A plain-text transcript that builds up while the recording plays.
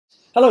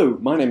Hello,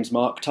 my name's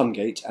Mark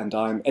Tungate and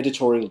I'm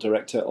editorial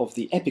director of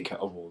the Epica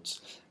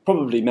Awards.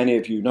 Probably many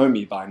of you know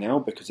me by now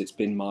because it's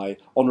been my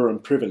honour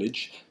and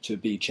privilege to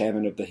be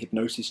chairman of the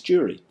Hipnózis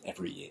jury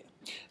every year.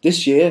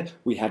 This year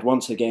we had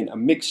once again a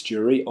mixed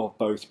jury of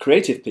both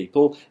creative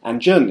people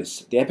and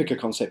journalists. The Epica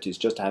concept is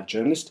just to have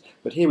journalists,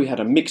 but here we had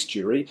a mixed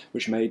jury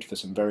which made for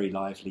some very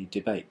lively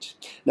debate.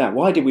 Now,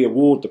 why did we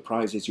award the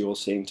prizes you're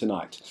seeing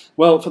tonight?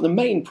 Well, for the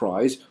main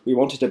prize we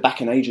wanted to back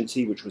an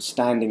agency which was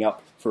standing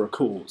up for a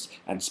cause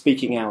and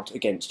speaking out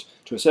against,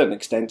 to a certain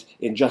extent,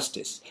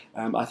 injustice.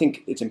 I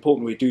think it's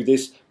important we do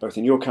this both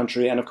in your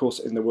country and of course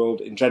in the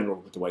world in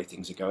general with the way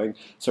things are going,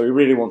 so we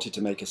really wanted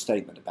to make a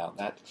statement about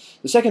that.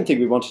 The second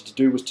thing we wanted to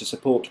do was to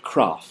support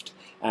craft,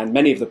 and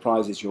many of the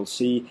prizes you'll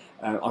see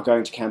are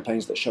going to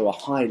campaigns that show a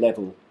high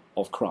level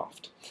of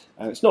craft.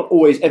 It's not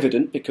always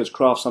evident because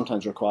craft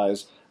sometimes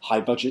requires high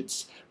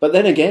budgets, but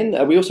then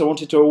again we also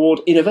wanted to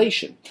award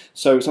innovation,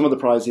 so some of the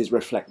prizes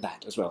reflect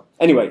that as well.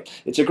 Anyway,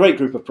 it's a great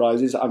group of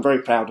prizes, I'm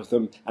very proud of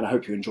them and I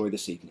hope you enjoy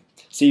this evening.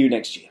 See you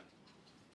next year.